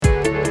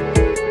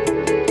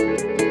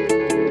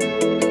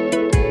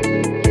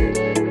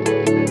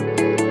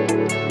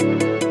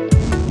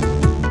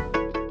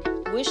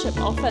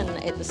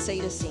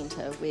Cedar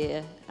Centre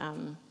where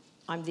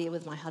I'm there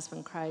with my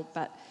husband Craig,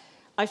 but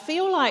I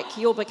feel like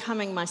you're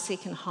becoming my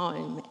second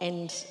home,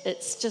 and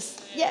it's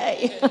just, yay.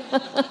 We feel good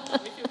about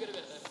that.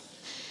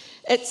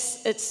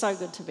 It's so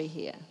good to be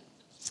here.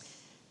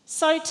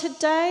 So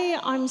today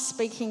I'm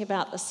speaking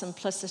about the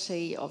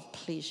simplicity of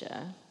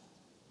pleasure,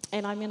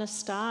 and I'm going to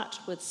start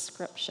with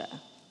Scripture.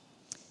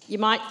 You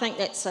might think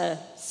that's a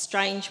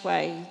strange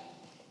way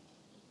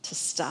to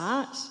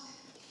start,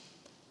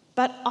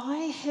 but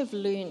I have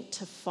learnt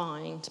to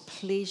find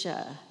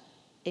pleasure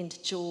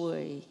and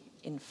joy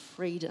and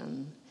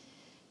freedom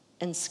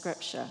in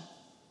Scripture.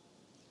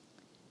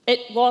 It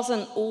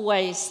wasn't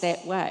always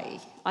that way.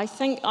 I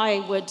think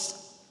I would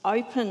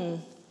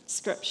open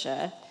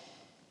Scripture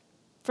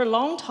for a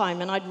long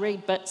time and I'd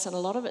read bits and a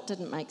lot of it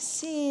didn't make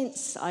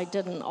sense. I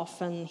didn't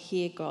often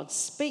hear God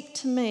speak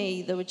to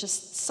me. There were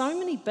just so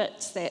many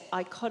bits that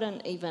I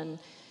couldn't even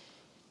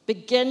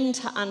begin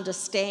to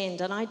understand,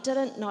 and I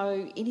didn't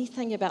know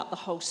anything about the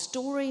whole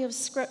story of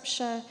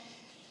Scripture.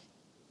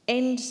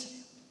 And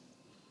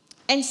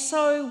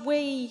so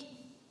we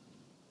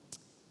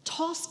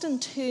tossed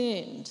and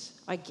turned,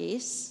 I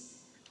guess.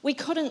 We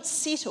couldn't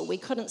settle. We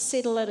couldn't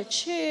settle at a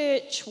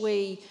church.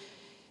 We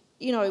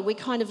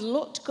kind of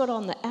looked good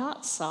on the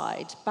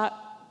outside, but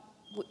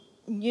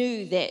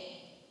knew that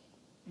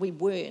we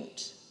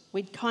weren't.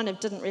 We kind of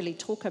didn't really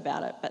talk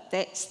about it, but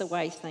that's the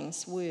way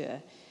things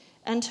were.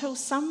 Until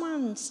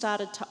someone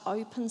started to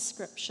open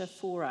Scripture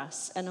for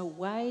us in a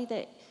way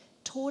that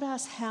taught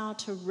us how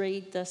to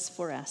read this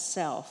for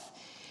ourselves.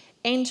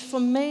 And for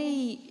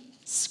me,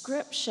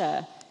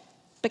 Scripture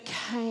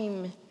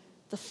became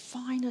the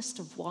finest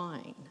of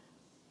wine.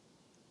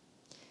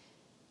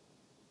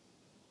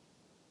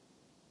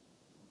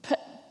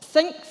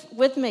 Think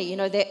with me,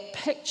 that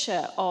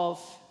picture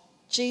of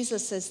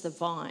Jesus as the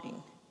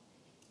vine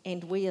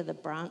and we are the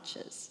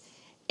branches.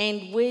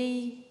 And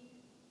we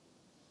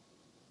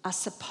are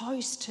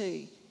supposed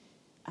to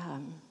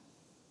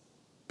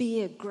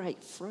bear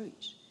great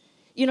fruit.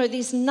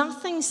 There's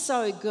nothing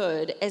so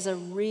good as a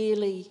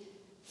really,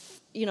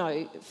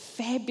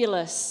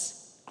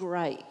 fabulous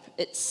grape.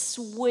 It's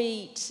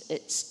sweet,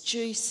 it's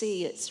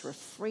juicy, it's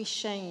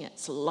refreshing,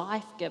 it's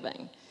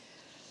life-giving.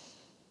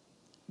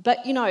 But,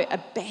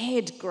 a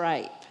bad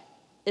grape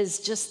is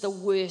just the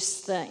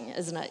worst thing,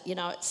 isn't it?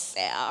 It's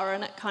sour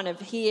and it kind of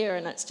here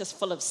and it's just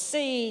full of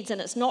seeds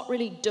and it's not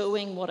really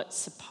doing what it's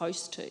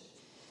supposed to.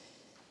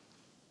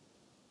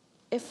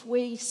 If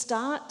we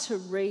start to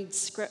read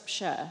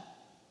Scripture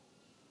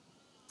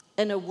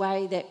in a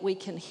way that we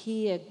can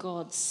hear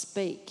God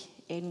speak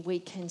and we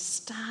can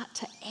start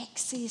to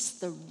access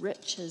the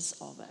riches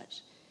of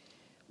it,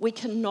 we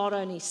can not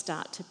only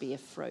start to bear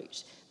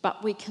fruit,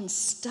 but we can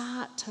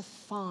start to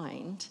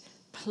find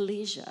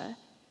pleasure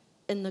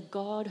in the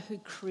God who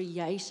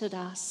created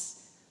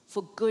us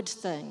for good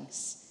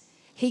things.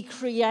 He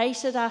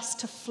created us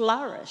to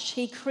flourish.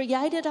 He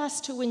created us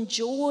to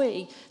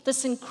enjoy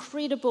this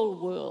incredible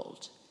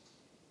world,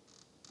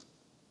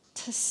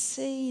 to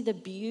see the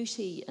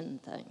beauty in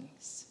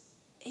things.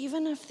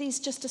 Even if there's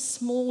just a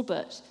small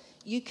bit,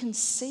 you can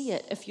see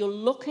it if you're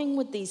looking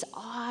with these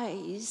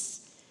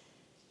eyes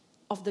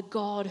of the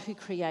God who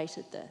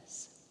created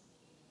this.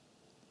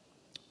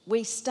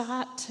 We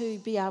start to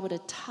be able to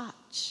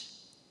touch.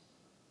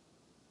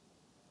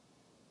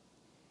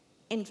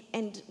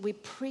 And we're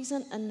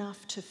present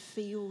enough to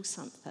feel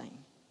something.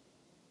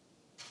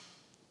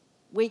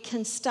 We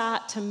can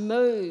start to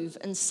move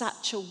in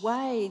such a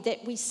way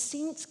that we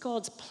sense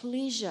God's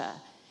pleasure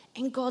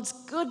and God's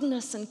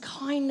goodness and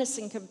kindness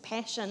and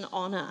compassion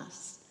on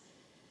us.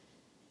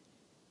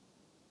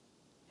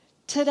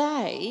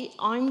 Today,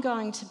 I'm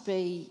going to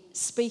be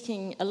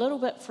speaking a little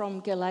bit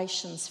from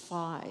Galatians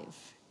 5.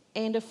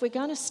 And if we're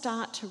going to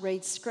start to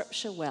read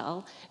Scripture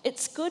well,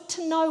 it's good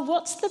to know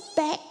what's the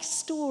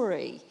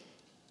backstory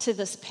to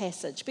this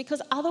passage,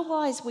 because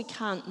otherwise we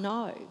can't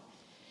know.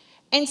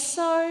 And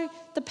so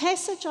the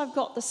passage I've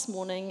got this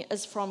morning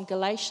is from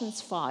Galatians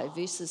 5,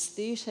 verses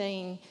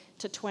 13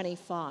 to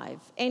 25.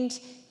 And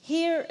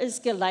here is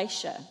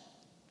Galatia.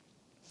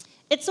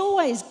 It's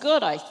always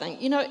good, I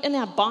think. In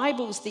our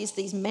Bibles, there's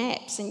these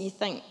maps, and you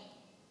think,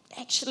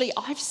 actually,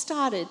 I've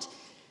started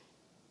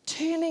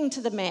turning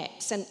to the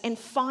maps and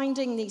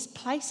finding these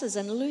places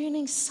and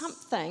learning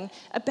something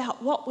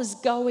about what was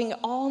going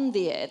on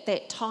there at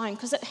that time,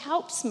 because it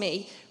helps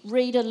me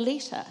read a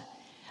letter.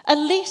 A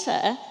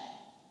letter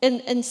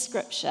in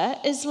Scripture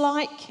is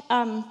like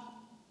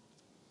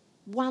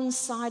one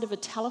side of a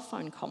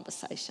telephone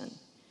conversation.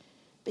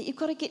 But you've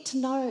got to get to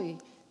know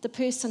the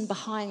person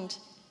behind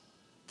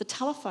the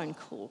telephone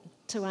call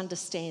to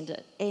understand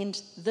it.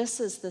 And this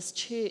is this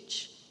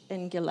church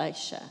in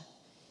Galatia.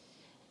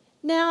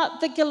 Now,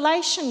 the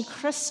Galatian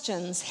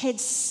Christians had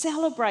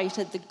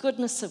celebrated the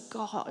goodness of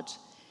God,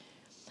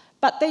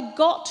 but they'd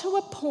got to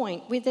a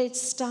point where they'd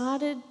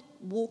started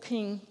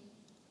walking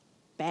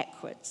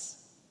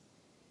backwards.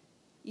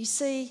 You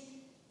see,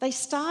 they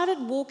started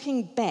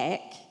walking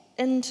back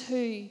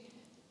into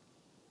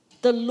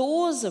the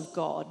laws of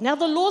God. Now,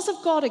 the laws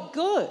of God are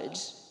good,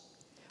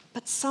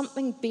 But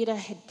something better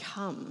had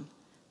come.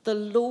 The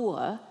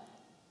law,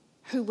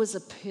 who was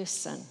a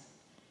person.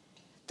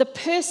 The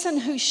person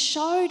who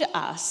showed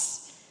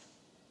us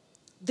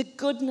the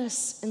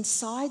goodness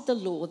inside the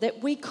law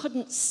that we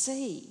couldn't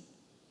see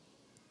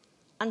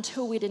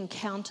until we'd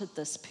encountered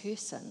this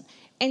person.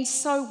 And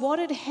so what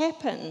had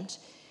happened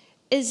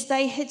is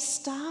they had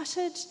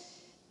started,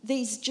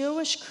 these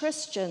Jewish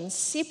Christians,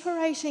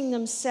 separating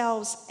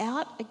themselves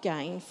out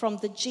again from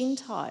the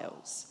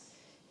Gentiles.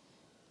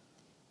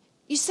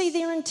 You see,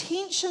 their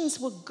intentions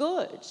were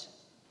good.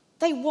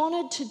 They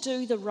wanted to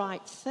do the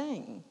right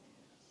thing.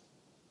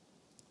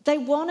 They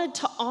wanted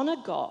to honour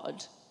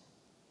God,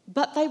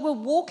 but they were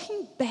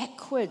walking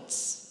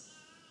backwards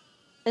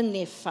in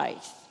their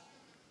faith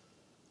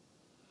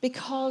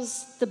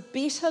because the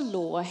better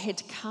law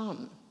had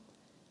come.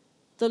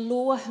 The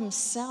law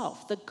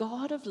himself, the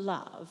God of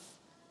love,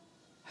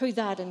 who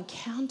they'd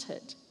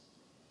encountered.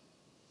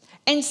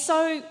 And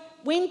so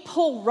when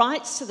Paul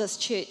writes to this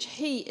church,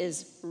 he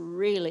is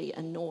really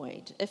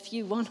annoyed. If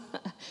you want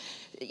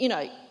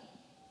to,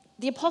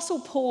 the Apostle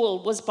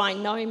Paul was by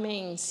no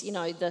means,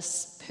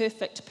 this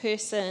perfect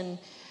person,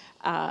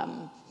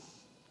 and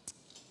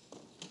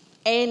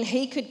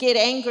he could get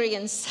angry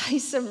and say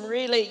some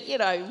really,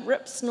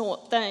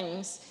 rip-snort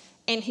things,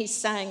 and he's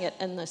saying it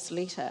in this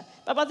letter.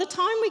 But by the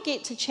time we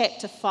get to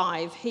chapter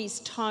 5, he's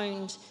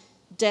toned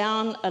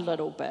down a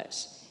little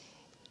bit,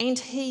 and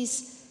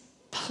he's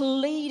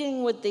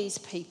pleading with these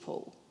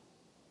people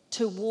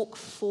to walk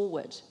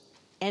forward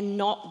and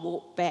not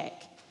walk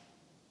back,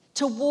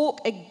 to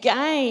walk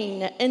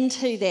again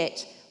into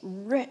that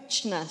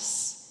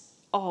richness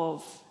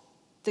of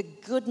the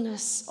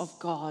goodness of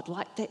God,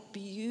 like that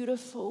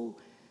beautiful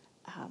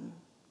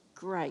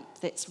grape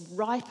that's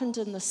ripened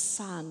in the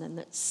sun and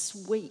it's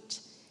sweet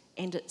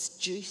and it's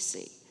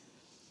juicy,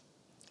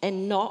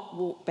 and not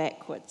walk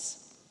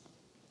backwards.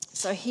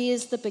 So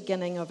here's the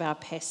beginning of our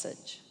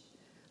passage.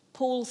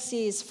 Paul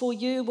says, "For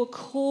you were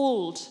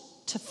called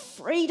to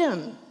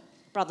freedom,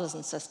 brothers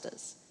and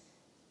sisters."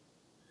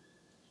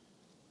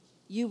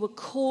 You were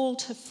called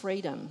to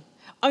freedom.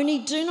 Only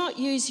do not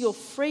use your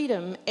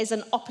freedom as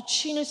an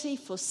opportunity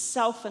for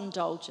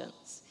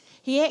self-indulgence.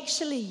 He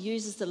actually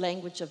uses the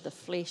language of the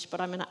flesh,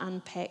 but I'm going to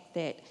unpack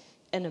that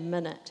in a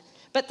minute.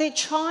 But they're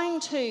trying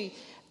to,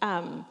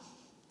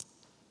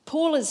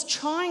 Paul is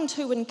trying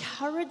to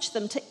encourage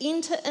them to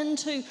enter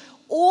into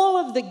all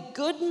of the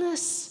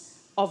goodness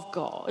of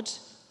God,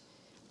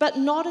 but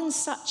not in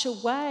such a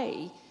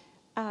way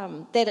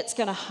that it's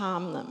going to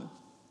harm them.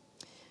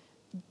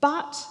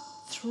 But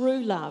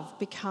through love,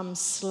 become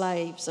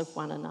slaves of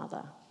one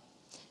another.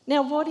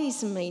 Now, what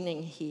he's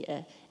meaning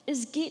here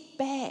is get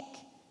back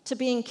to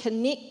being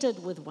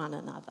connected with one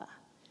another.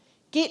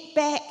 Get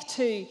back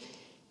to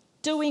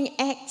doing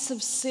acts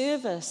of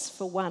service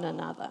for one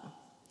another.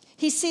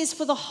 He says,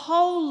 "For the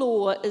whole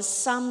law is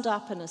summed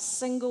up in a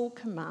single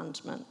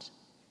commandment.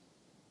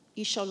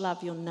 You shall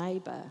love your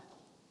neighbour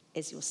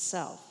as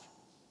yourself.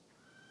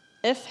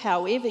 If,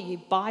 however, you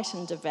bite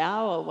and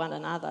devour one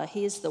another,"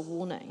 here's the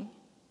warning.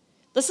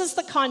 This is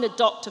the kind of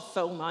Dr.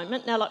 Phil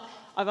moment. Now, look,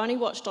 I've only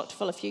watched Dr.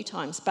 Phil a few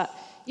times, but,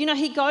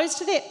 he goes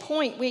to that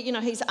point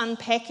where, he's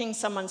unpacking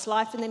someone's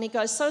life, and then he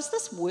goes, "So is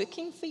this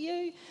working for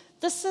you?"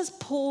 This is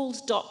Paul's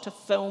Dr.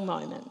 Phil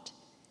moment.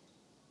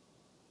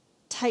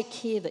 Take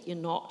care that you're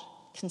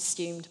not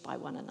consumed by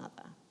one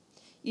another.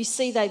 You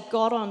see, they've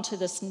got onto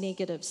this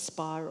negative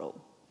spiral.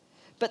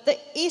 But the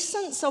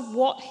essence of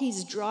what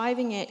he's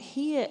driving at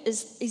here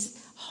is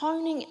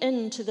honing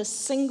into the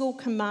single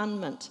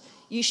commandment: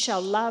 you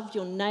shall love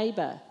your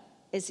neighbour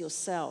as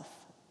yourself.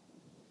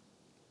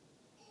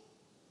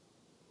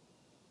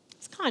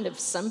 It's kind of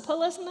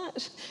simple, isn't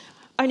it?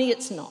 Only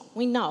it's not.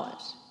 We know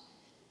it.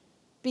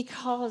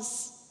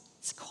 Because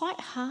it's quite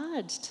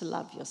hard to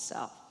love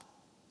yourself,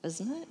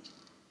 isn't it?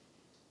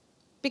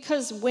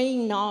 Because we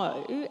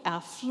know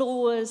our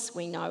flaws,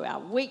 we know our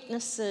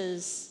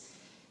weaknesses.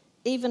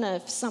 Even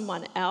if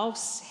someone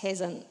else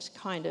hasn't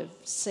kind of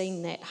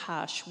seen that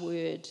harsh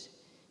word,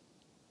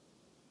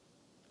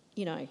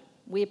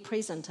 we're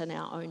present in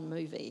our own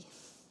movie.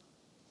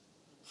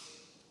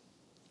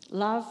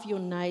 Love your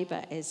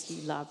neighbour as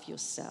you love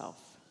yourself.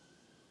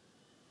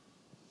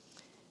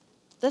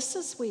 This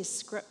is where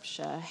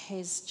Scripture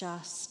has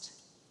just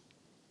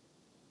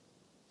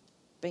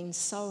been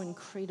so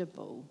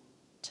incredible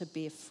to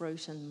bear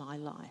fruit in my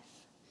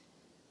life.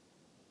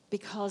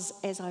 Because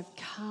as I've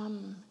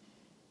come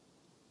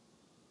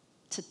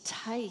to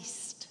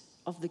taste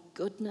of the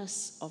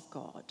goodness of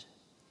God,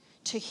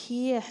 to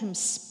hear him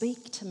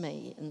speak to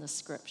me in the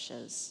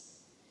Scriptures,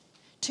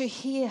 to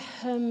hear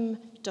him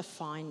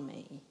define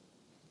me,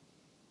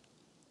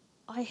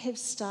 I have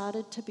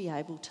started to be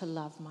able to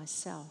love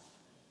myself.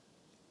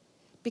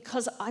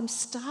 Because I'm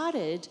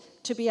started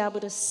to be able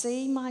to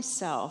see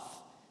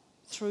myself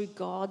through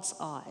God's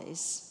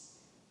eyes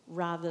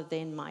rather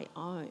than my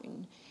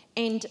own.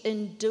 And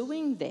in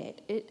doing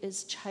that, it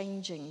is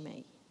changing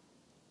me.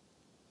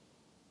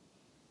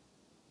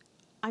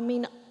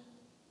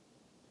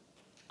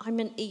 I'm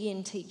an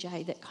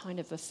ENTJ that kind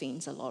of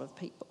offends a lot of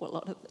people a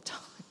lot of the time.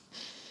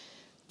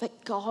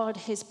 But God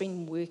has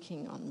been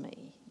working on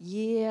me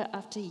year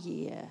after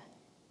year.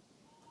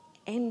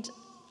 And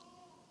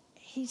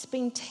He's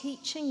been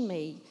teaching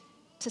me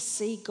to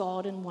see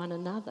God in one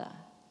another.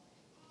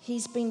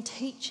 He's been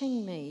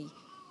teaching me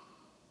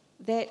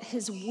that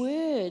His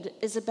word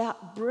is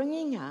about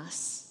bringing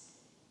us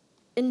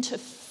into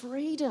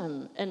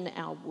freedom in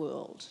our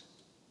world.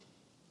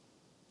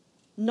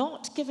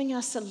 Not giving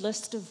us a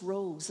list of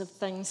rules of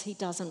things He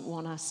doesn't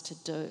want us to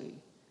do.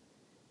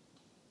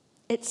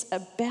 It's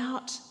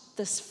about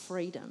this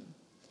freedom.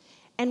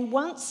 And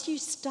once you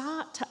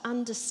start to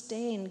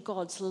understand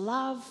God's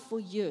love for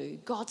you,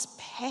 God's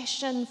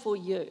passion for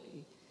you,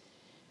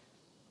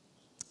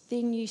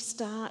 then you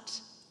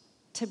start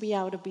to be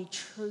able to be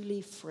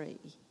truly free,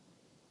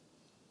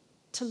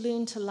 to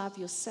learn to love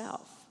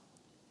yourself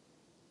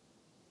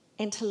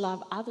and to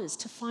love others,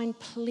 to find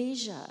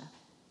pleasure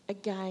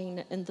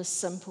again in the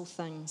simple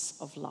things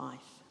of life.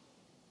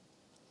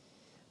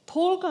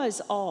 Paul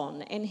goes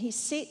on and he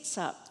sets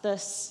up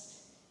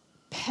this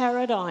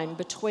paradigm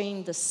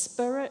between the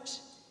spirit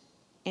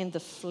and the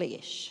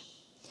flesh.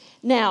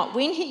 Now,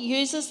 when he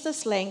uses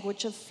this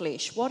language of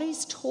flesh, what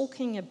he's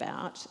talking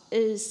about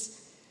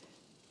is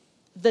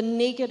the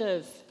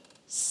negative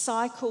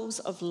cycles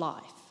of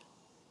life.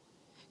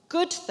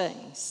 Good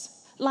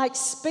things like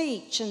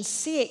speech and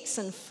sex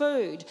and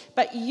food,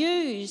 but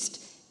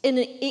used in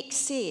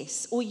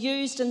excess or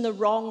used in the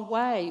wrong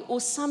way,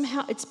 or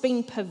somehow it's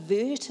been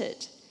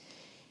perverted.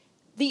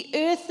 The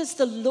earth is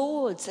the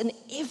Lord's and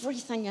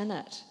everything in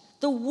it.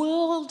 The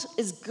world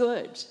is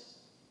good,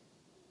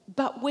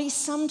 but we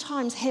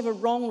sometimes have a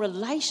wrong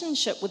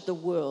relationship with the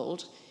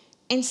world,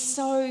 and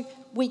so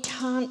we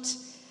can't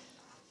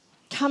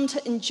come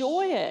to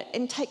enjoy it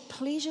and take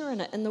pleasure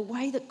in it in the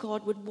way that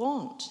God would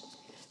want.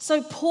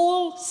 So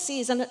Paul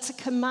says, and it's a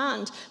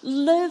command,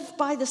 live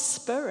by the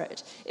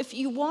Spirit. If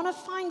you want to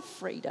find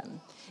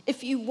freedom,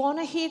 if you want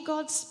to hear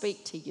God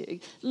speak to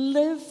you,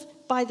 live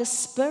by the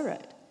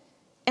Spirit.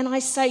 And I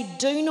say,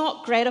 do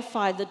not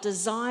gratify the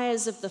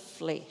desires of the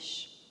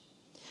flesh.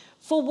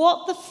 For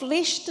what the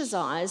flesh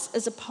desires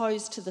is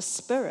opposed to the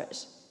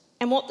Spirit,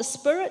 and what the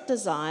Spirit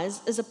desires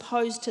is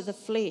opposed to the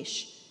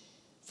flesh.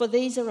 For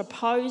these are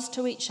opposed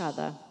to each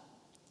other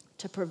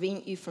to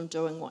prevent you from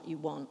doing what you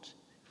want.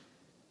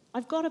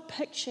 I've got a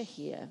picture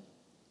here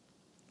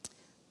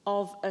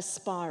of a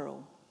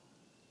spiral.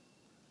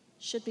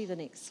 Should be the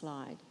next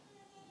slide.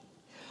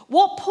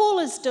 What Paul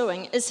is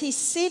doing is he's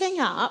setting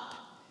up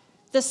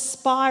the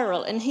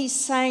spiral, and he's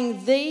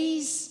saying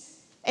these,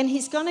 and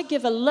he's going to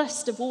give a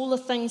list of all the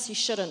things you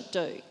shouldn't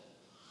do.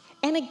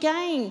 And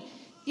again,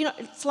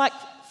 it's like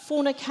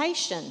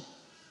fornication.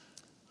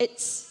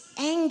 It's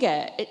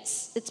anger.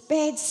 It's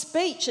bad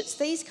speech. It's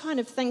these kind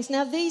of things.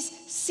 Now,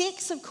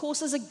 sex, of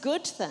course, is a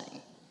good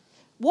thing.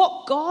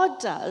 What God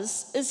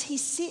does is He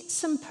sets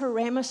some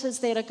parameters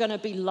that are going to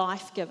be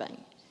life-giving.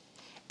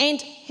 And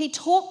He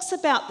talks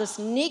about this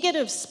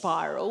negative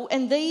spiral,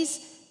 and these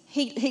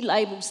He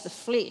labels the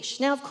flesh.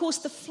 Now, of course,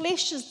 the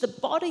flesh is the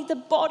body. The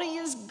body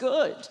is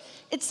good.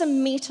 It's a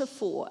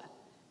metaphor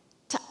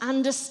to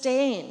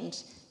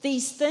understand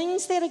these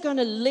things that are going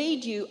to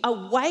lead you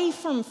away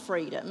from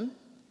freedom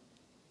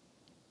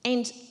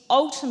and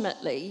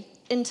ultimately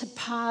into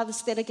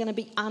paths that are going to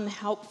be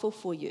unhelpful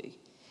for you.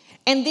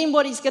 And then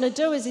what he's going to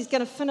do is he's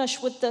going to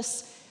finish with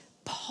this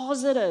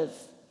positive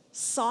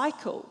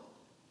cycle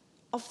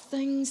of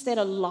things that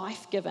are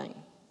life-giving.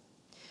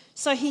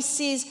 So he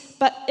says,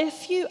 but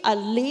if you are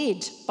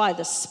led by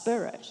the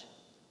Spirit,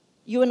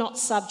 you are not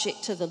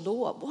subject to the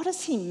law. What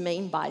does he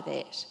mean by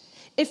that?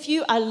 If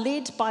you are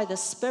led by the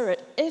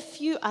Spirit,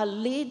 if you are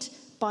led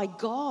by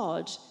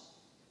God,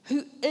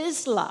 who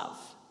is love,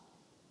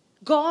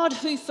 God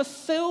who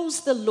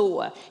fulfills the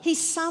law, he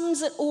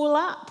sums it all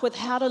up with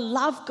how to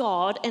love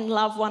God and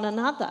love one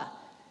another.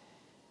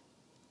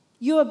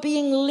 You are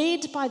being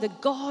led by the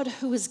God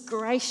who is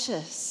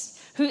gracious,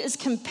 who is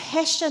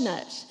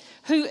compassionate,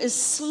 who is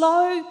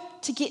slow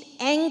to get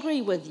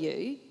angry with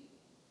you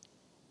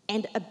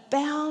and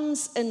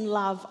abounds in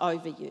love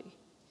over you.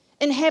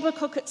 In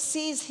Habakkuk it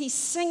says he's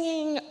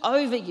singing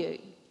over you.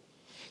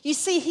 You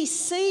see, he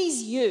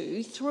sees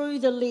you through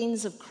the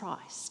lens of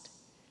Christ.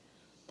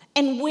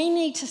 And we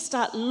need to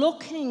start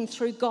looking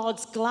through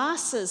God's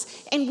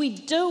glasses, and we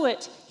do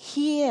it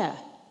here.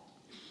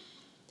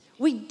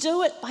 We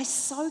do it by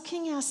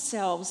soaking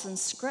ourselves in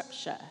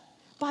Scripture,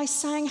 by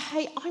saying,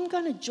 hey, I'm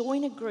going to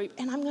join a group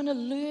and I'm going to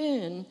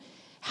learn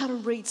how to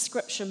read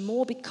Scripture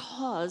more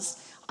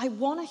because I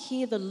want to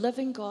hear the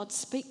living God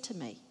speak to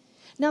me.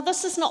 Now,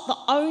 this is not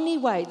the only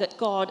way that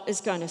God is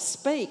going to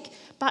speak,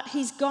 but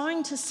he's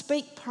going to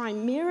speak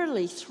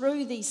primarily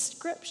through these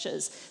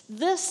Scriptures.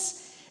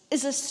 This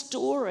is a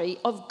story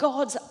of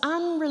God's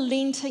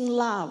unrelenting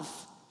love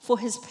for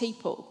his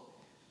people.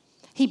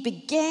 He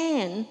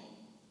began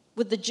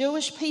with the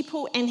Jewish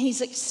people and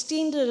he's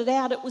extended it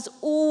out. It was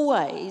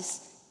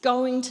always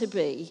going to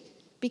be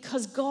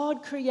because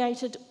God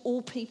created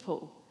all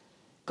people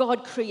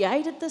God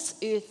created this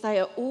earth. They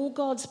are all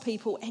God's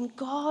people, and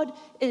God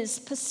is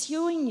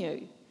pursuing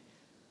you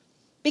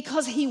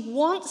because he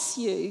wants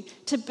you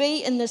to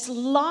be in this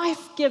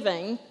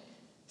life-giving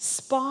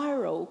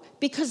spiral,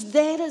 because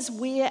that is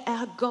where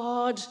our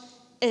God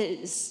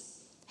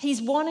is.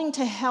 He's wanting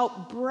to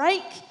help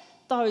break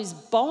those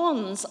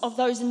bonds of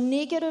those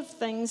negative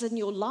things in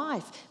your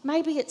life.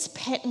 Maybe it's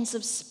patterns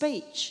of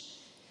speech.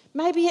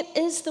 Maybe it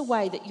is the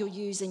way that you're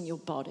using your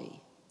body.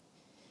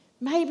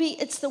 Maybe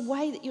it's the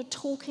way that you're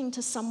talking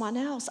to someone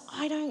else.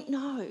 I don't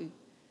know.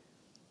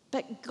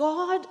 But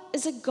God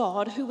is a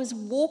God who is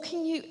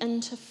walking you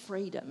into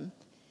freedom.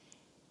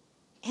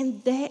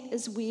 And that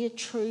is where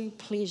true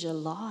pleasure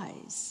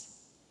lies.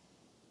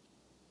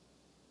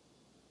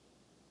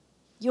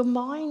 Your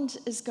mind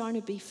is going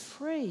to be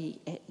free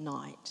at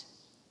night.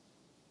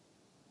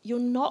 You're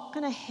not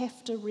going to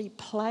have to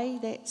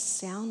replay that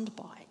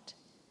soundbite,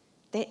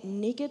 that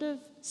negative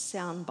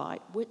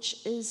soundbite,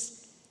 which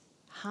is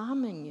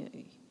harming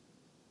you.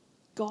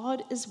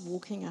 God is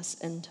walking us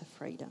into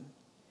freedom.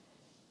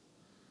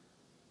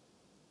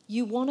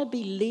 You want to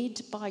be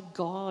led by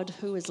God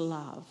who is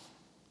love.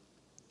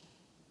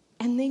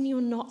 And then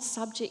you're not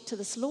subject to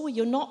this law.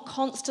 You're not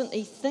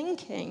constantly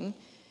thinking,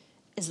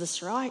 is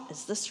this right?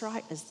 Is this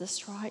right? Is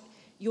this right?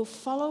 You're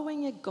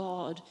following a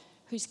God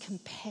who's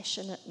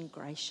compassionate and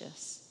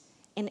gracious.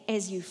 And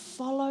as you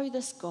follow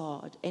this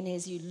God and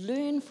as you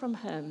learn from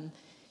him,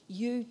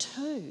 you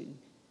too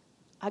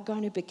are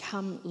going to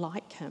become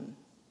like him.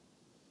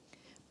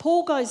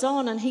 Paul goes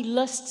on and he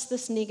lists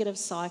this negative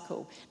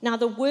cycle. Now,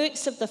 the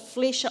works of the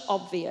flesh are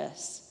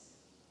obvious.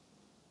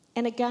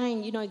 And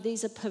again,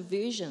 these are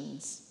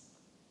perversions.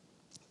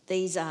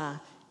 These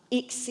are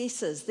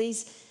excesses.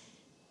 These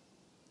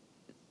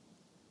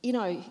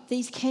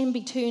can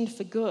be turned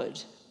for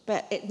good.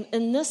 But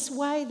in this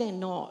way, they're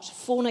not.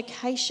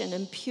 Fornication,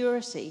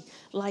 impurity,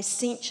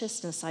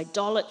 licentiousness,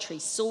 idolatry,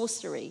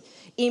 sorcery,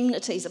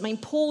 enmities.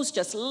 Paul's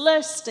just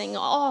listing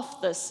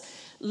off this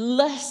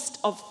list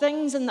of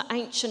things in the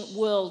ancient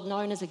world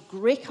known as a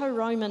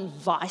Greco-Roman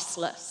vice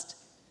list.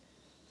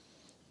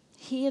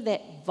 Hear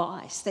that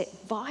vice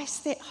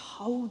that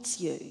holds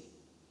you.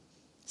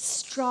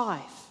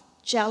 Strife,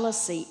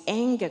 jealousy,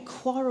 anger,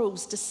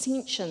 quarrels,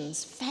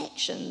 dissensions,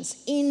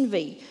 factions,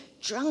 envy,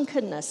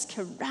 drunkenness,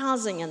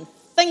 carousing, and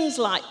things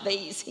like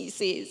these, he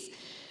says.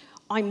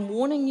 I'm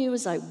warning you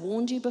as I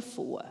warned you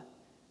before.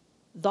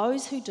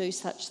 Those who do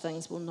such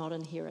things will not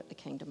inherit the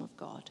kingdom of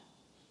God.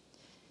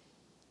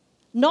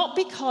 Not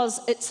because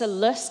it's a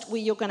list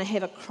where you're going to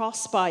have a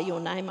cross by your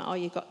name, oh,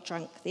 you got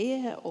drunk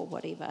there or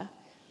whatever.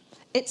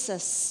 It's a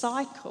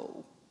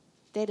cycle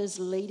that is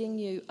leading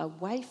you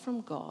away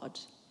from God,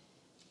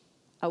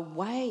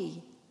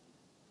 away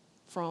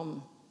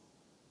from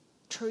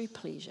true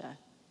pleasure,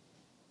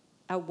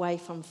 away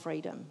from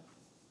freedom.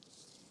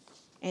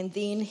 And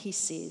then he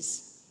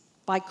says,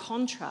 by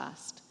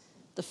contrast,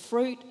 the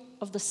fruit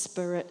of the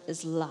Spirit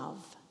is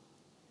love.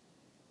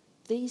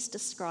 These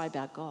describe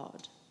our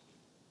God.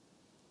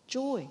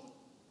 Joy.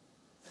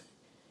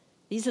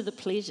 These are the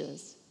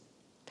pleasures.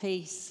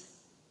 Peace.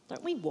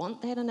 Don't we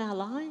want that in our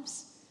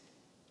lives?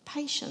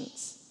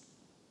 Patience.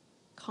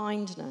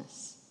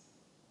 Kindness.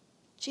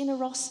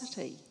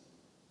 Generosity.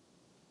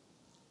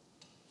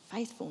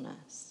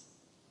 Faithfulness.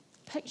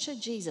 Picture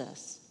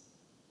Jesus.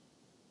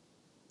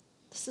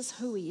 This is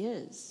who he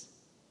is.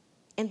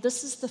 And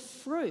this is the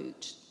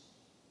fruit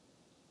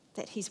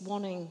that he's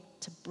wanting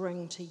to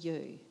bring to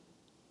you.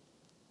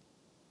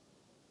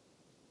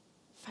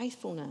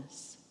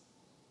 Faithfulness,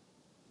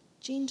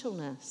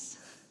 gentleness,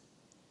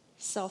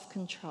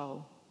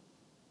 self-control.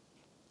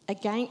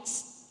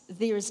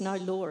 There is no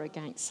law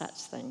against such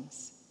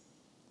things.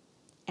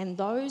 And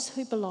those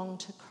who belong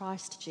to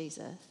Christ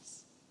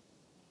Jesus,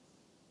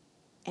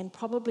 and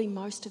probably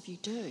most of you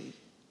do,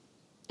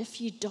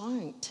 if you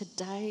don't,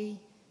 today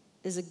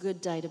is a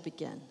good day to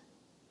begin,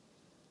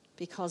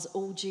 because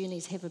all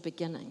journeys have a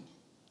beginning.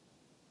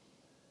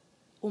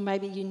 Or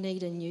maybe you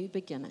need a new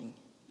beginning.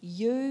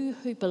 You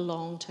who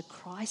belong to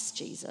Christ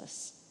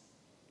Jesus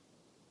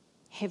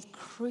have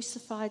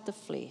crucified the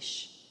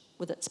flesh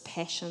with its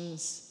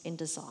passions and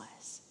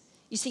desires.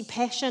 You see,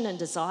 passion and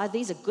desire,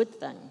 these are good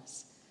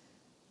things,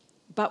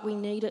 but we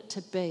need it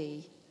to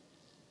be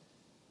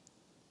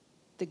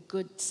the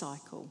good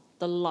cycle,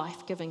 the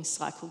life-giving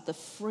cycle, the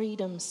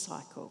freedom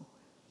cycle.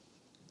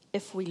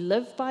 If we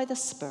live by the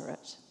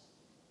Spirit,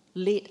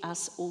 let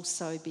us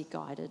also be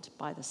guided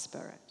by the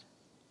Spirit.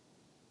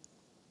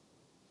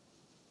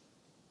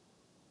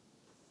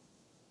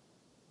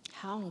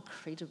 How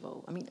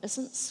incredible.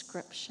 Isn't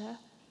Scripture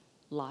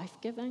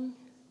life-giving?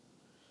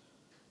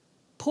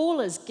 Paul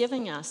is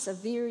giving us a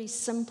very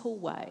simple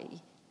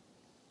way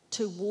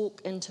to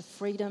walk into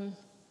freedom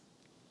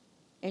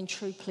and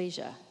true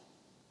pleasure.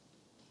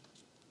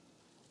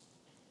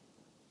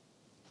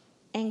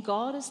 And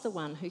God is the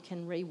one who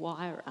can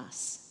rewire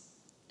us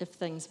if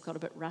things have got a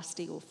bit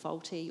rusty or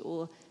faulty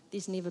or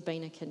there's never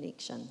been a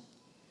connection.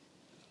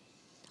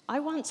 I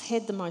once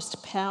had the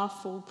most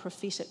powerful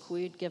prophetic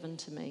word given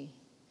to me,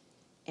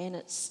 and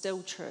it's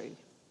still true.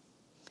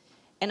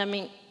 And I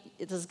mean,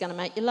 this is going to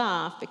make you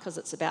laugh because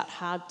it's about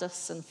hard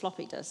disks and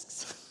floppy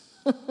disks.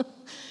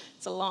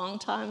 It's a long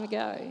time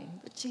ago,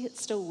 but gee, it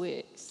still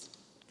works.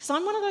 Because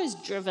I'm one of those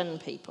driven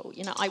people.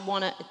 You know, I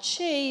want to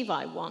achieve,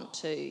 I want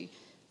to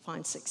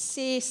find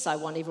success, I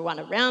want everyone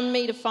around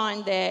me to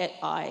find that.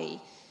 I've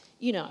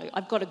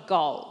got a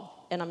goal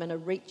and I'm going to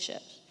reach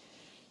it.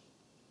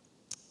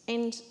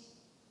 And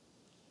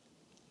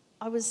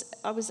I was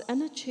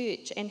in a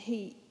church, and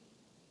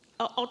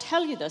I'll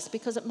tell you this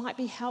because it might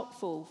be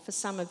helpful for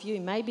some of you.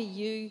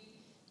 Maybe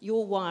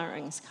your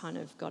wiring's kind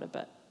of got a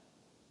bit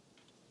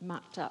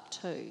mucked up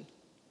too.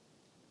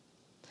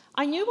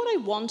 I knew what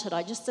I wanted,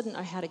 I just didn't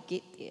know how to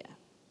get there.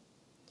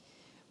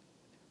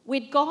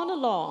 We'd gone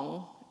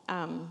along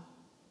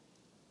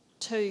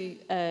to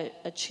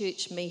a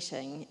church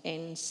meeting,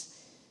 and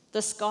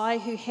this guy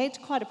who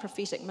had quite a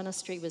prophetic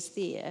ministry was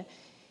there,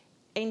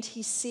 and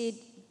he said,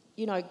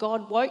 you know,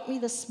 God woke me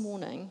this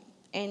morning,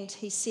 and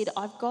he said,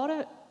 I've got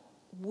a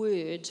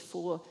word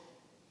for,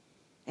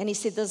 and he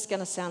said, this is going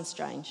to sound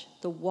strange,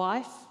 the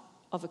wife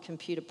of a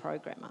computer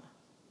programmer,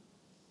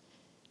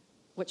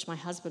 which my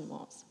husband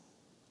was.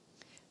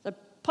 So I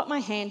put my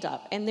hand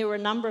up, and there were a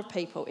number of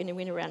people, and he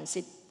went around and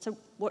said, so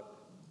what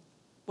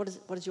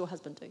does your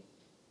husband do?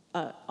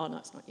 Oh, no,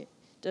 it's not you.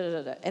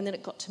 And then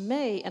it got to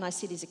me, and I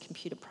said, he's a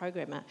computer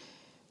programmer.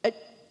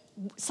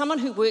 Someone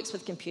who works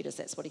with computers,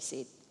 that's what he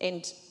said.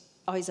 And,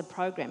 he's a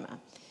programmer.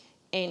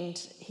 And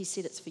he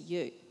said, it's for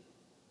you.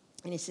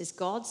 And he says,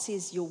 God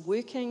says you're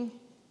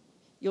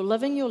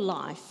living your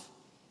life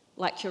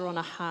like you're on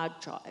a hard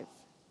drive.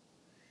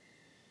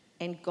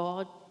 And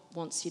God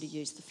wants you to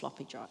use the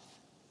floppy drive.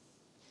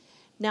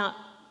 Now,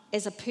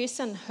 as a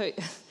person who,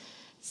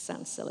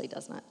 sounds silly,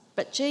 doesn't it?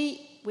 But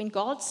gee, when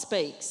God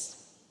speaks,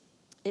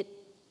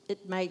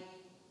 it made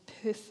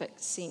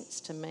perfect sense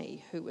to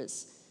me, who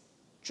was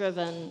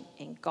driven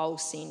and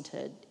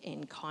goal-centred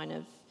and kind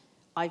of,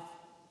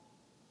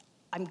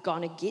 I'm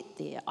going to get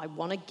there. I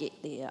want to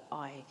get there.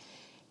 I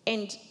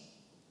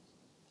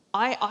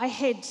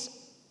had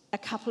a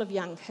couple of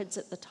young kids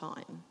at the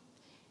time,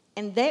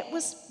 and that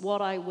was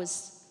what I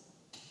was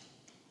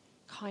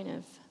kind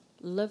of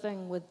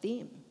living with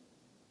them.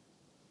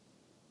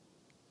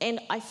 And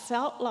I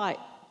felt like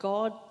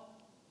God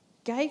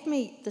gave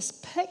me this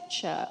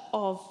picture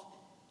of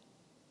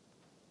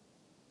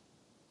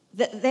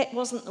that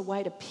wasn't the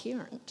way to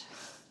parent.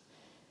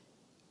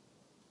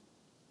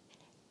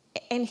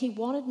 And he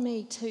wanted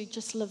me to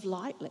just live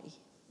lightly.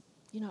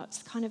 You know,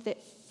 it's kind of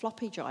that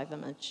floppy drive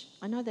image.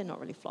 I know they're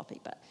not really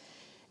floppy, but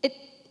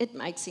it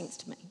made sense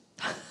to me.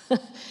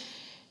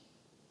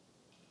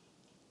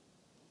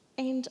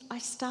 And I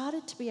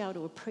started to be able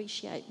to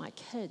appreciate my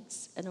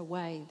kids in a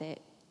way that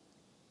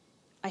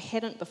I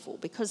hadn't before,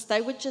 because they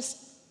were just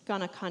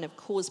going to kind of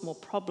cause more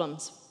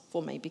problems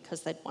for me,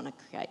 because they'd want to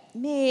create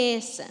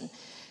mess and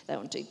they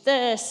want to do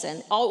this,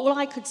 and all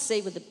I could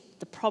see were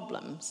the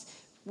problems,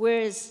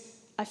 whereas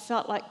I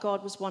felt like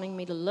God was wanting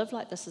me to live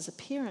like this as a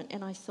parent.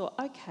 And I thought,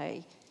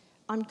 okay,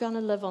 I'm going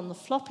to live on the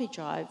floppy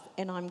drive,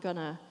 and I'm going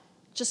to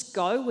just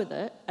go with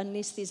it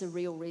unless there's a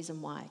real reason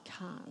why I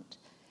can't.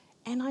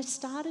 And I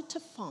started to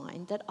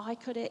find that I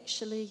could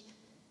actually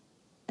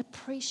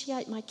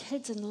appreciate my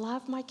kids and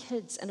love my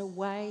kids in a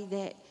way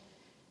that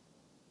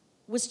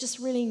was just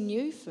really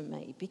new for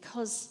me,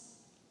 because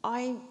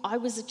I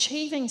was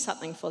achieving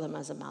something for them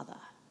as a mother.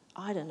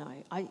 I don't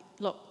know. I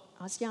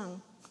was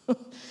young.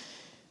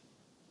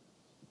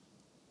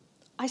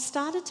 I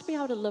started to be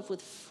able to live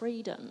with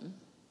freedom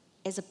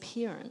as a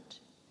parent,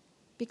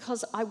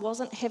 because I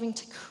wasn't having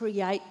to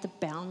create the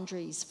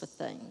boundaries for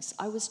things.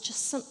 I was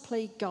just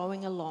simply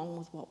going along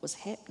with what was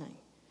happening.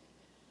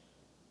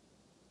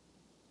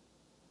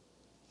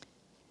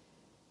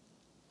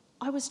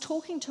 I was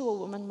talking to a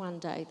woman one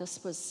day.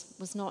 This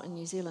was not in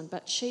New Zealand,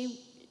 but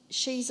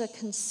she's a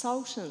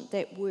consultant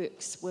that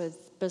works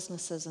with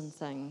businesses and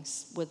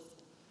things, with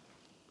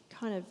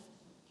kind of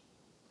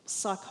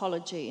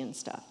psychology and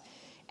stuff.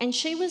 And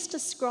she was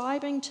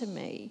describing to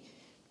me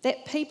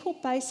that people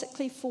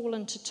basically fall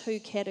into two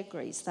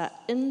categories. They're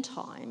in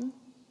time,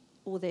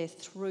 or they're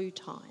through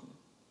time.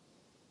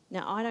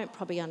 Now, I don't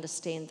probably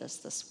understand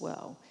this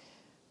well,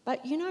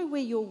 but you know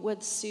where you're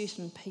with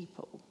certain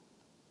people,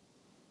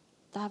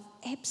 they're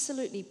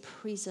absolutely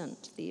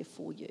present there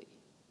for you.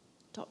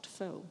 Dr.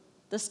 Phil,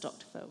 this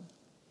Dr. Phil,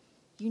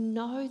 you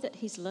know that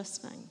he's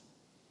listening.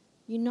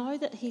 You know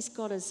that he's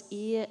got his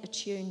ear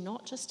attuned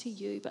not just to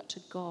you, but to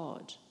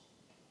God.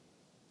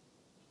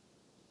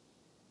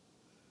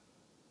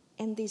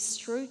 And there's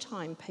through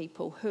time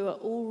people who are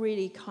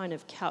already kind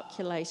of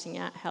calculating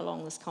out how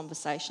long this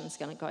conversation is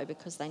going to go,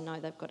 because they know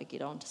they've got to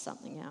get on to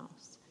something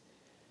else.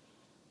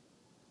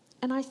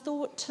 And I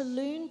thought, to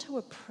learn to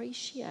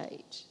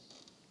appreciate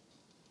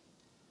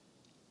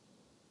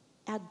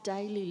our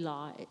daily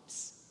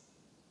lives,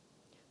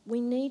 we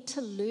need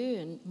to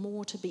learn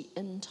more to be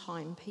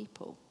in-time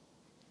people.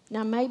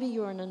 Now, maybe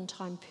you're an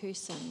in-time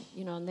person,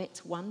 you know, and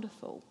that's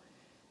wonderful.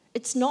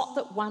 It's not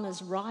that one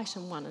is right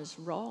and one is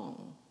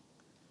wrong,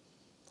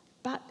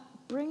 but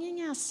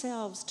bringing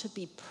ourselves to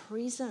be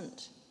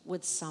present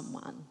with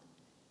someone.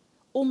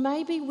 Or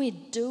maybe we're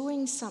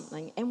doing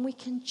something and we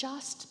can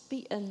just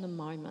be in the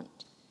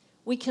moment.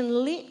 We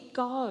can let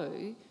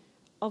go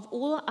of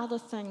all the other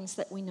things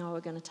that we know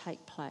are going to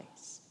take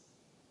place.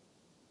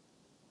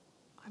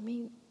 I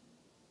mean,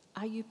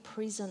 are you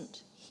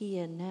present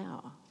here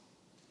now?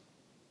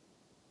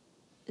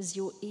 Is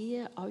your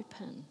ear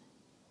open?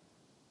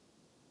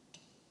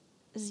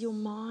 Is your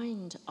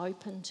mind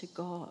open to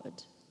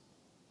God?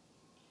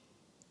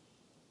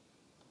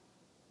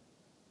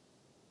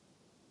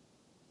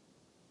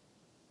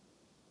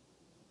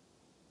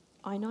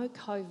 I know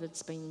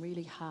COVID's been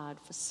really hard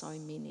for so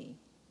many.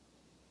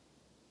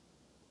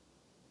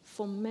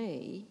 For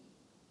me,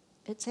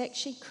 it's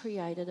actually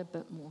created a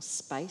bit more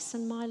space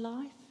in my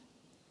life.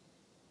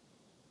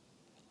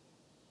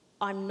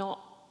 I'm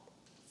not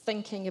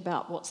thinking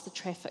about what's the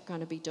traffic going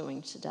to be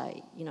doing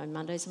today. You know,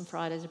 Mondays and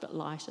Fridays are a bit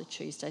lighter,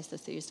 Tuesdays to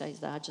Thursdays,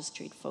 they are just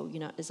dreadful. You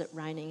know, is it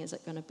raining? Is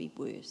it going to be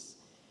worse?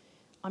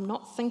 I'm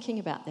not thinking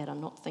about that.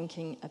 I'm not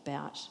thinking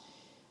about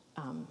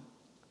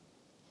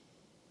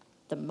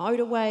the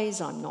motorways.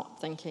 I'm not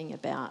thinking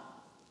about,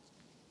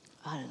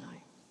 I don't know,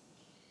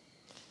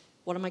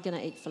 what am I going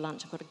to eat for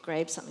lunch? I've got to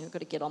grab something. I've got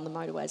to get on the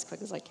motorway as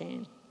quick as I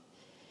can.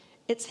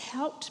 It's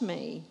helped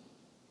me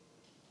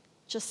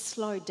just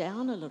slow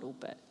down a little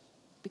bit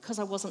because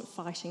I wasn't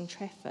fighting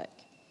traffic.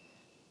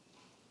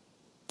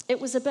 It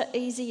was a bit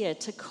easier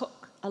to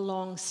cook a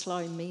long,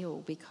 slow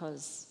meal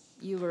because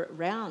you were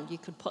around. You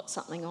could put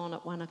something on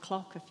at 1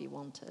 o'clock if you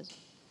wanted.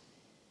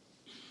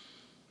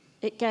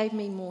 It gave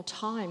me more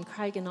time.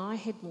 Craig and I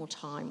had more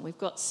time. We've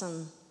got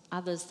some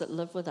others that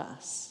live with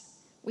us.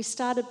 We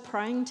started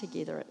praying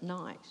together at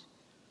night.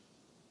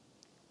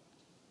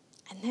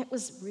 And that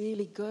was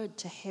really good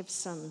to have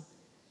some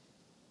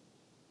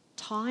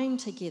time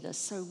together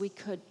so we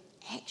could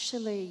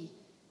actually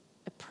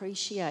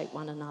appreciate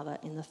one another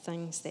in the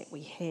things that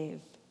we have.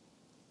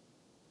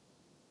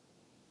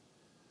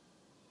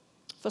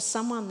 For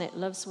someone that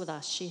lives with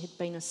us, she had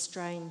been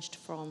estranged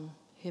from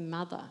her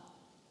mother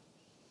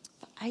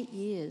for 8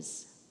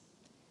 years.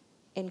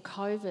 And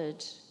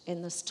COVID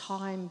and this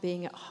time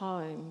being at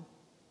home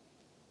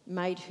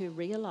made her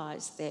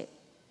realise that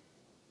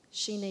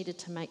she needed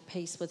to make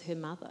peace with her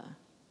mother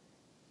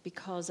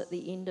because at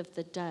the end of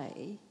the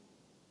day,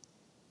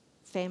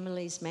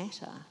 families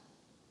matter.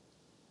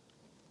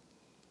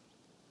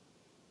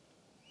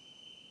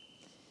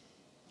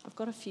 I've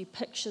got a few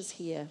pictures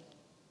here.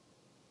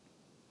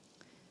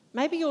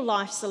 Maybe your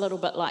life's a little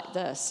bit like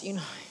this, you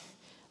know.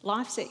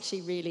 Life's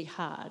actually really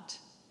hard.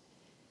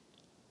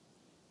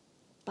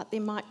 But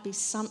there might be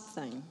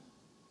something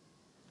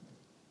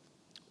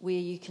where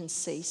you can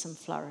see some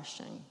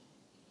flourishing.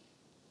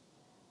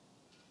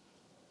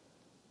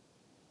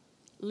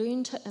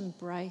 Learn to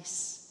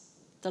embrace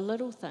the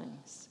little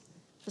things.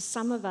 For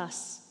some of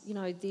us, you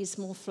know, there's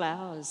more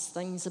flowers,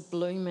 things are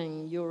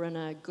blooming, you're in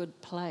a good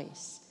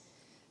place.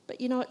 But,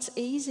 you know, it's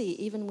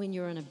easy, even when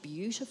you're in a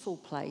beautiful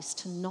place,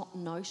 to not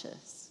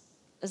notice,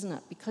 isn't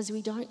it? Because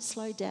we don't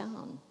slow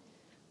down.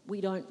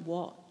 We don't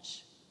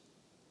watch.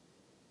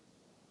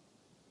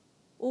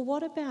 Or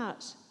what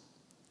about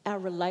our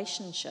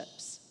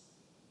relationships?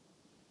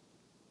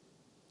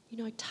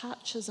 You know,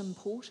 touch is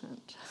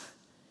important.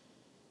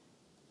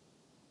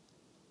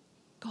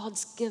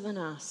 God's given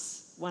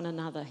us one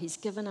another. He's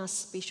given us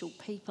special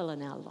people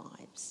in our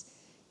lives.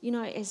 You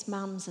know, as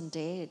mums and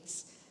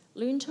dads,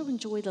 learn to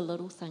enjoy the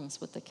little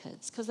things with the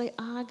kids because they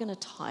are going to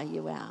tire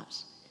you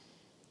out.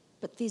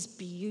 But there's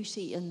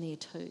beauty in there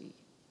too.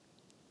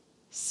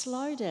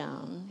 Slow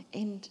down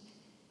and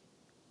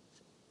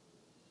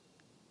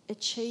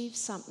achieve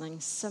something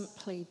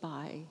simply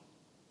by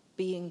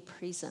being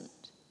present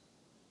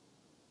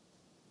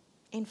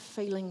and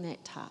feeling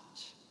that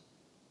touch.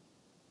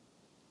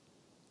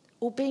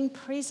 Or being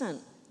present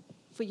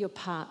for your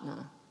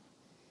partner.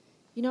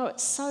 You know,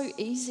 it's so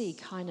easy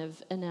kind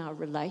of in our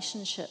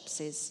relationships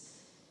as,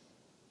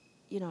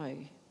 you know,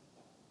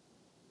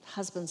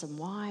 husbands and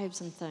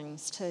wives and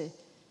things to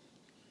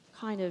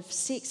kind of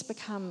sex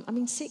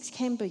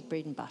can be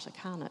bread and butter,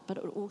 can't it? But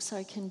it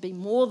also can be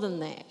more than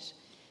that.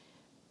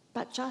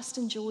 But just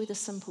enjoy the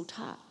simple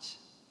touch.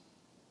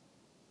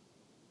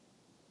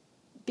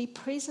 Be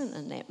present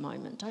in that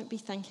moment. Don't be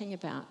thinking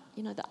about,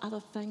 you know, the other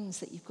things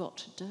that you've got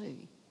to do.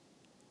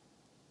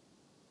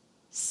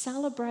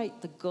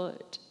 Celebrate the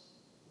good,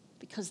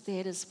 because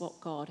that is what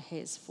God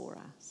has for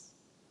us.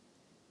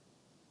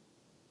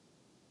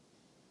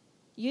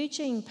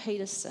 Eugene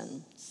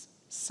Peterson's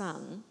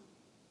son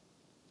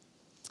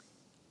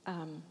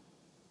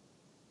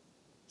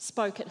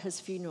spoke at his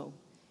funeral,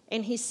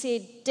 and he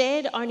said,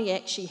 Dad only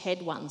actually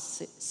had one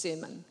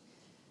sermon.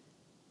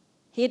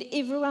 He had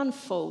everyone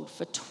fooled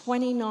for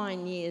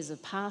 29 years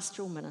of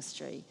pastoral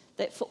ministry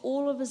that for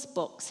all of his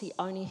books he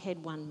only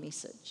had one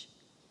message.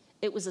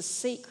 It was a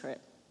secret,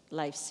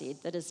 Leif said,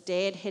 that his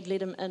dad had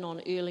let him in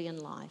on early in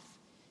life.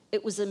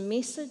 It was a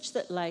message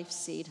that Leif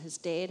said his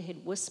dad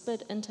had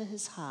whispered into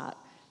his heart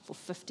for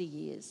 50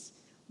 years.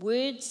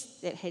 Words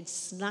that had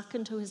snuck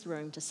into his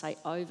room to say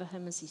over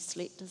him as he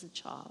slept as a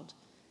child.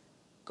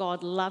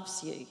 God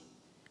loves you.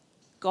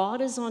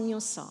 God is on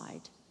your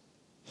side.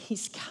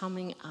 He's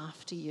coming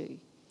after you.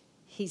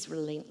 He's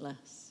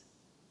relentless.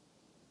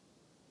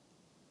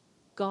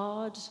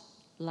 God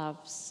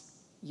loves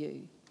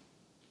you.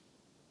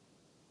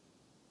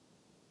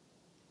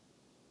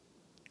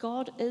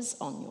 God is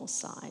on your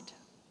side.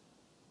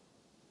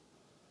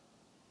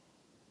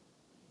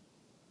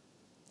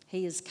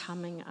 He is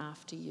coming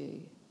after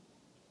you.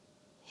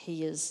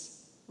 He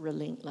is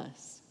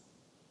relentless.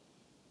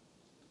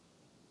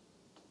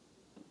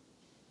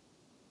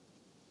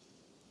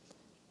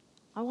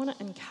 I want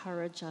to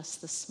encourage us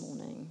this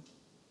morning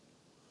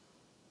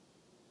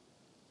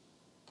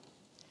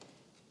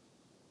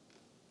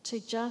to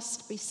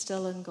just be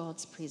still in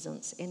God's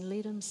presence and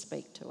let Him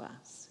speak to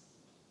us.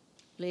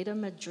 Let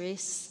Him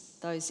address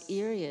those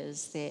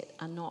areas that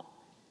are not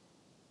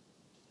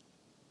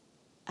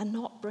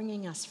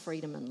bringing us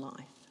freedom in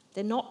life.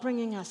 They're not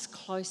bringing us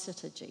closer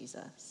to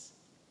Jesus.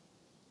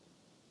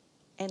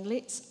 And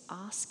let's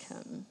ask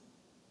Him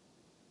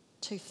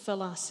to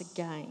fill us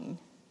again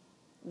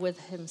with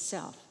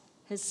Himself,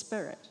 His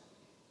Spirit.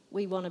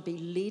 We want to be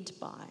led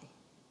by,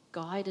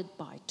 guided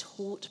by,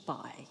 taught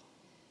by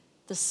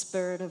the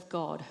Spirit of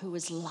God, who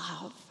is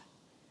love,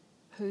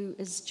 who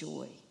is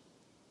joy,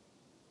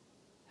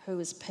 who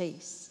is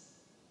peace,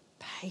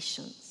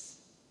 patience,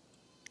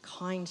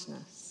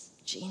 kindness,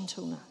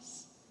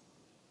 gentleness,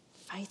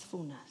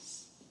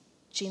 faithfulness,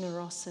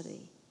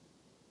 generosity,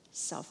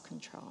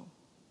 self-control.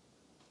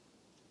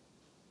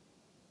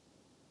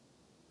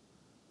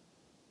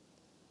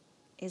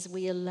 As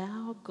we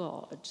allow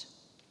God,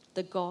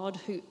 the God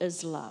who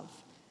is love,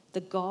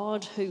 the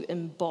God who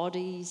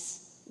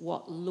embodies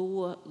what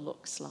law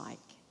looks like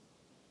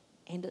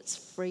and its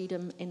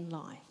freedom in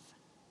life,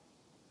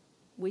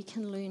 we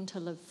can learn to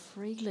live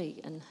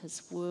freely in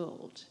His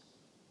world.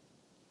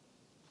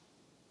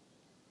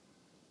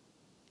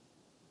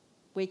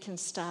 We can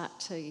start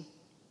to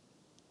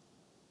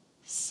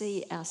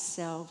see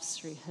ourselves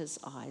through His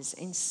eyes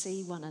and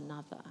see one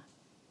another.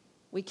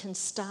 We can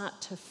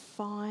start to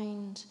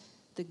find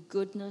the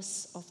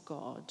goodness of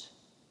God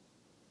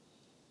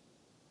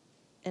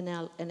in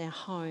our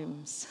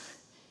homes,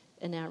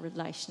 in our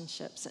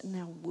relationships, in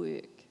our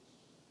work.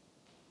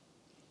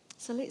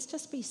 So let's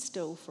just be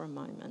still for a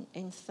moment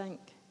and think,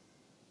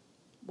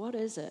 what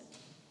is it?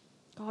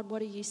 God,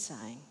 what are you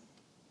saying?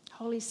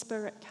 Holy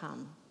Spirit,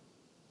 come.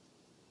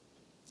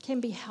 It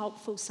can be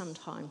helpful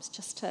sometimes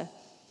just to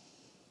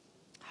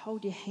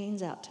hold your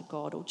hands out to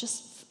God, or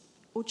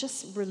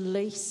just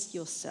release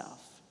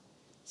yourself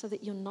so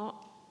that you're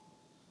not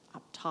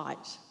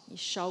uptight, your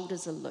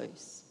shoulders are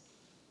loose.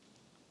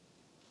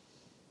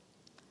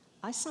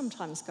 I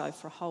sometimes go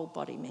for a whole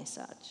body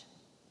massage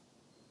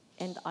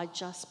and I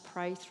just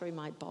pray through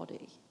my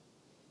body,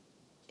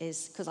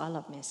 because I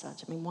love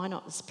massage. I mean, why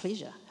not? It's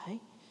pleasure, hey?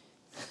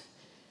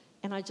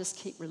 And I just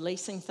keep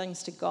releasing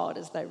things to God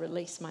as they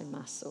release my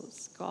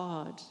muscles.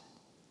 God,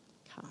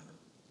 come.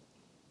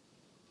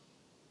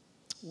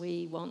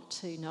 We want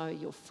to know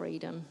your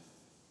freedom.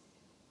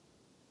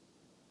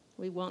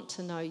 We want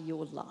to know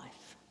your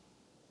life.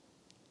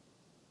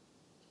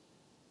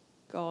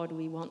 God,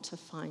 we want to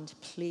find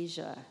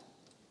pleasure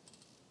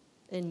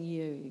in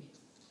you,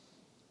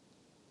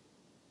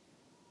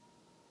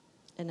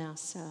 in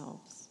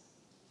ourselves,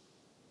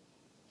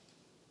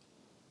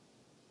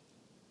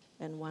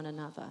 in one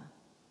another,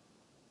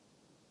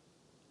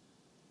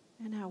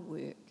 in our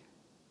work.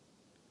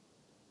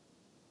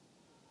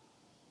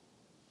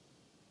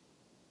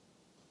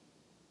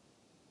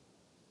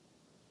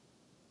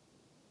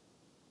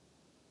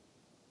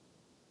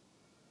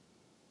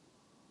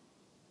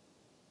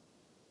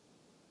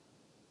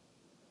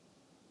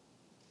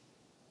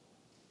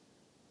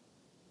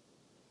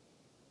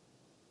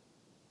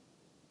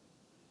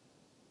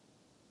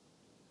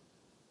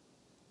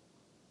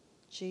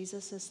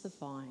 Jesus is the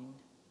vine,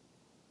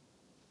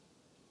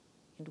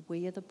 and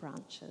we are the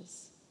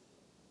branches,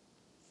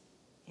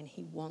 and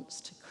He wants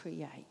to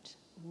create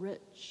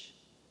rich,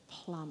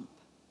 plump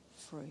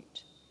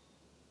fruit.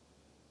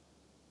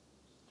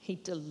 He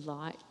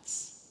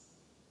delights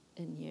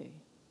in you.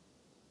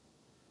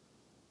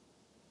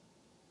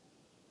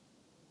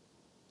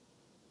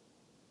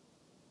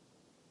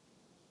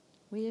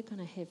 We are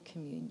going to have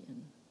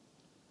communion,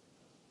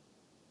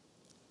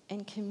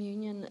 and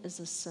communion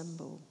is a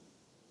symbol.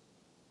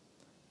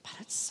 But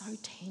it's so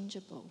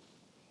tangible.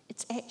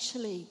 It's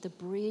actually the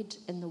bread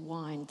and the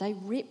wine. They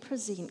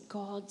represent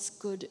God's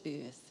good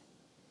earth.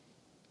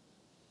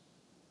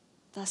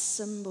 They're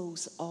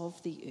symbols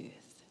of the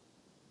earth.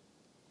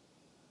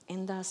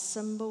 And they're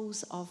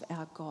symbols of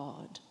our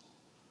God,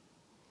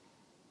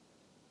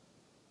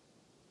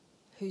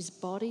 whose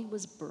body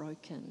was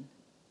broken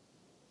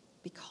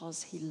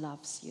because He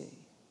loves you.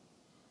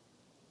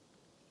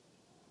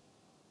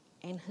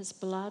 And His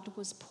blood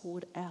was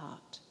poured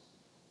out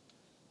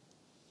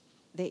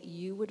that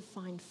you would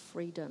find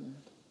freedom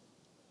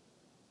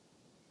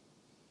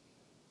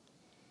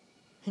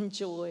and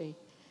joy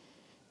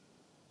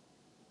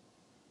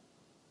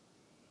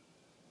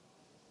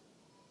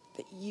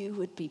that you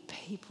would be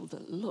people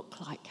that look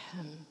like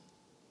him,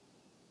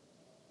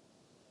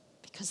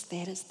 because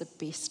that is the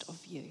best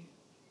of you.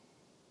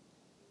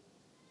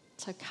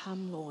 So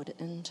come, Lord,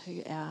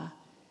 into our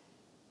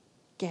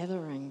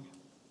gathering.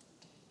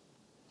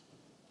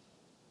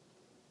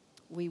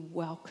 We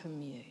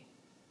welcome you.